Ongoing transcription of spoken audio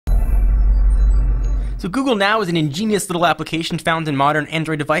So Google Now is an ingenious little application found in modern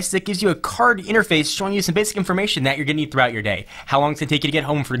Android devices that gives you a card interface showing you some basic information that you're going to need throughout your day. How long does it take you to get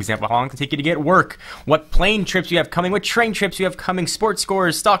home, for example? How long does it take you to get work? What plane trips you have coming? What train trips you have coming? Sports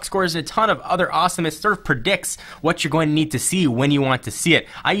scores, stock scores, and a ton of other awesomeness. Sort of predicts what you're going to need to see when you want to see it.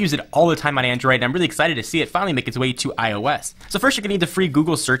 I use it all the time on Android, and I'm really excited to see it finally make its way to iOS. So first, you're going to need the free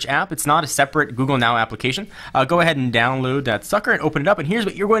Google Search app. It's not a separate Google Now application. Go ahead and download that sucker and open it up, and here's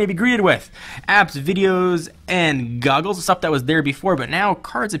what you're going to be greeted with. Apps, videos, and goggles, stuff that was there before, but now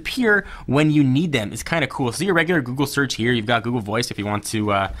cards appear when you need them. It's kind of cool. So your regular Google search here, you've got Google Voice if you want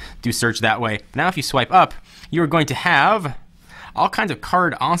to do search that way. Now if you swipe up, you're going to have all kinds of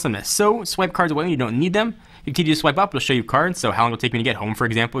card awesomeness. So swipe cards away when you don't need them. You continue to swipe up, it'll show you cards. So how long it'll take me to get home, for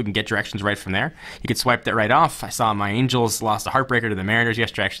example. You can get directions right from there. You can swipe that right off. I saw my Angels lost a heartbreaker to the Mariners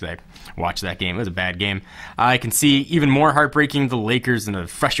yesterday. Actually, I watched that game. It was a bad game. I can see even more heartbreaking. The Lakers in a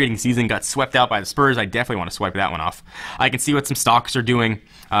frustrating season got swept out by the Spurs. I definitely want to swipe that one off. I can see what some stocks are doing,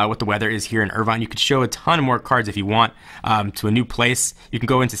 what the weather is here in Irvine. You could show a ton more cards if you want to a new place. You can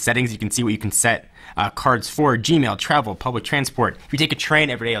go into settings. You can see what you can set cards for Gmail, travel, public transport. If you take a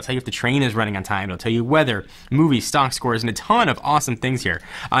train every day, it'll tell you if the train is running on time. It'll tell you weather, movies, stock scores, and a ton of awesome things here.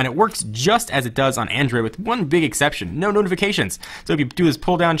 And it works just as it does on Android with one big exception: no notifications. So if you do this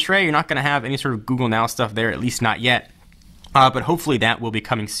pull down tray, you're not going to have any sort of Google Now stuff there, at least not yet. But hopefully that will be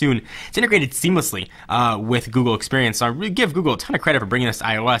coming soon. It's integrated seamlessly with Google Experience, so I really give Google a ton of credit for bringing this to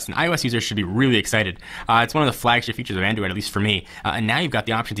iOS, and iOS users should be really excited. It's one of the flagship features of Android, at least for me, and now you've got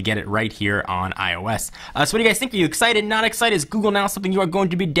the option to get it right here on iOS. So what do you guys think? Are you excited, not excited? Is Google Now something you are going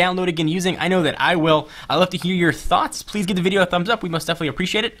to be downloading and using? I know that I will. I'd love to hear your thoughts. Please give the video a thumbs up. We most definitely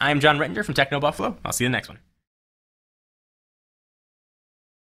appreciate it. I am John Rettinger from Techno Buffalo. I'll see you in the next one.